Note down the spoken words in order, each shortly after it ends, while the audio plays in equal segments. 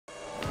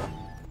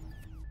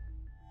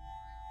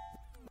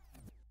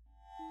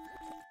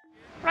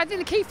Well, I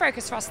think the key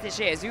focus for us this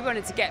year is we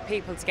wanted to get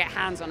people to get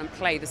hands-on and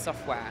play the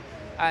software.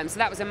 So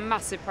that was a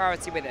massive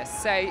priority with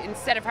us. So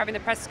instead of having the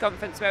press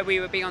conference where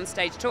we would be on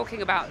stage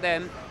talking about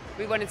them,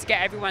 we wanted to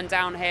get everyone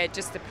down here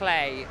just to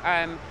play.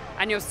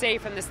 And you'll see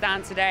from the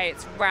stand today,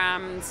 it's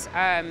rammed.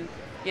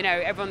 You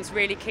know, everyone's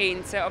really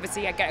keen to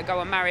obviously get a go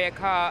on Mario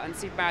Kart and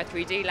Super Mario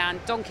 3D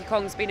Land. Donkey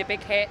Kong's been a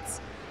big hit,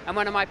 and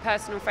one of my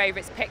personal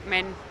favourites,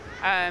 Pikmin.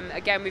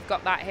 Again, we've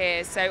got that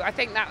here. So I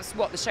think that's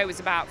what the show was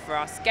about for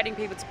us, getting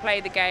people to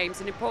play the games,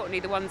 and importantly,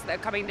 the ones that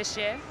are coming this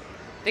year.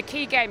 The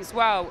key games,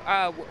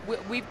 well,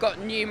 we've got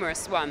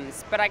numerous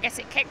ones, but I guess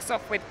it kicks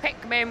off with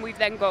Pikmin. We've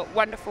then got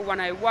Wonderful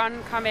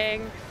 101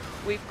 coming.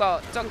 We've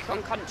got Donkey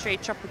Kong Country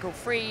Tropical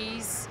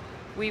Freeze.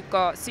 We've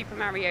got Super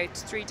Mario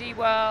 3D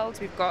World.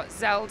 We've got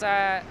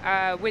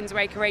Zelda Wind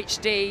Waker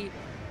HD.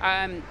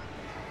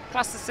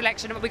 Plus the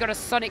selection. We've got a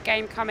Sonic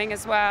game coming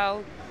as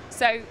well.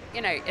 So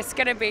you know, it's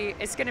going to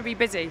be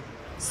busy.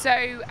 So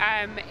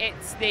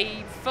it's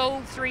the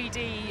full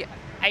 3D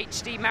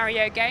HD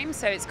Mario game.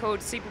 So it's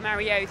called Super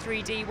Mario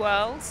 3D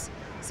Worlds.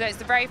 So it's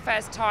the very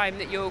first time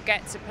that you'll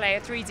get to play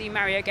a 3D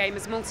Mario game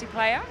as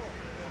multiplayer.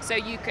 So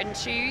you can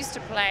choose to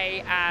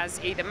play as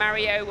either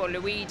Mario or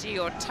Luigi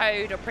or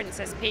Toad or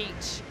Princess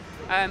Peach,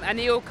 and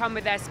they all come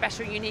with their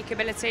special unique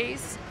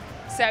abilities.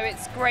 So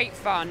it's great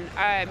fun.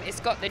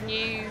 It's got the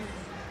new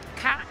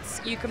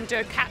cats. You can do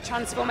a cat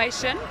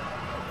transformation,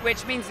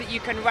 which means that you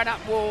can run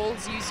up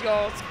walls, use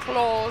your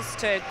claws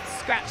to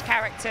scratch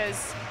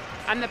characters,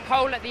 and the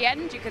pole at the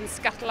end, you can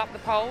scuttle up the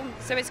pole.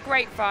 So it's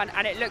great fun,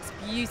 and it looks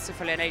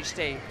beautiful in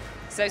HD.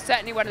 So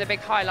certainly one of the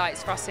big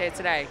highlights for us here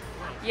today.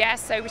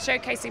 Yes, so we're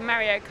showcasing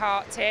Mario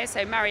Kart here,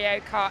 so Mario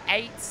Kart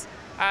 8,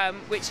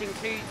 which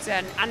includes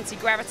an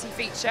anti-gravity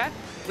feature,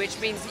 which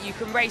means that you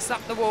can race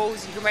up the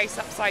walls, you can race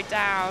upside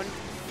down,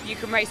 you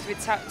can race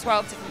with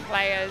 12 different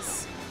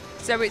players.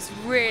 So it's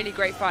really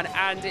great fun,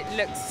 and it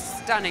looks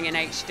stunning in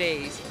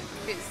HD.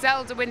 It's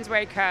Zelda Wind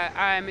Waker,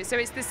 so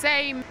it's the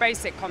same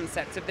basic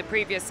concept of the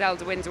previous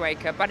Zelda Wind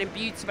Waker, but in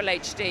beautiful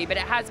HD, but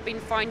it has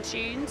been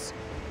fine-tuned.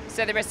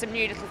 So there are some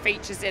new little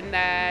features in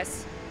there.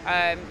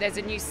 There's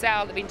a new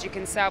sail that means you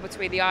can sail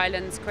between the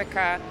islands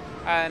quicker.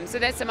 So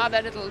there's some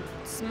other little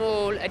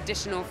small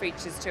additional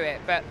features to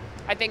it. But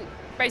I think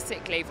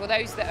basically for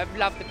those that have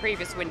loved the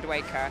previous Wind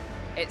Waker,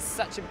 it's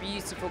such a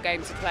beautiful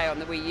game to play on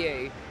the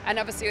Wii U. And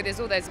obviously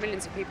there's all those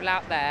millions of people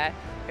out there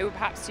who were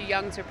perhaps too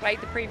young to have played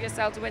the previous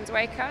Zelda Wind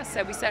Waker.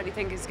 So we certainly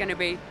think it's going to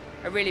be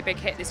a really big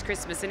hit this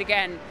Christmas. And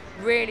again,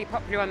 really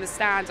popular on the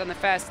stand on the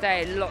first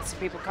day. Lots of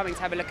people coming to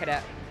have a look at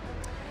it.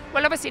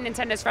 Well, obviously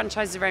Nintendo's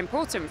franchises are very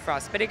important for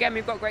us, but again,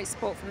 we've got great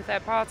support from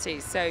third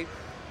parties. So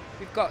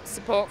we've got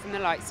support from the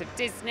likes of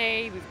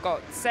Disney, we've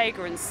got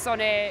Sega and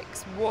Sonic,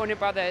 Warner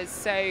Brothers,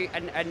 so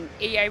and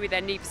EA with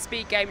their Need for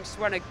Speed game, which is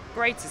one of the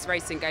greatest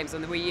racing games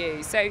on the Wii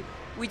U. So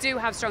we do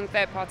have strong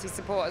third-party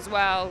support as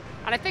well.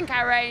 And I think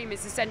our aim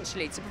is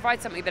essentially to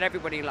provide something that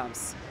everybody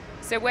loves.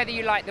 So whether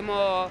you like the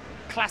more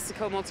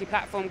classical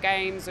multi-platform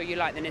games or you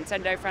like the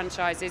Nintendo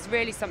franchises,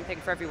 really something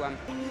for everyone.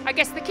 I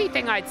guess the key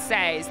thing I'd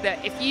say is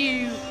that if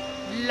you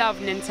love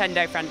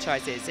Nintendo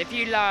franchises, if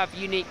you love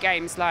unique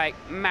games like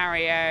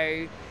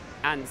Mario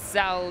and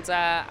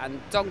Zelda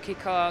and Donkey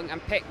Kong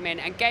and Pikmin,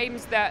 and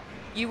games that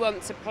you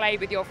want to play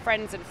with your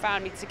friends and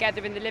family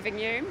together in the living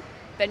room,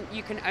 then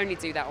you can only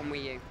do that on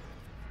Wii U.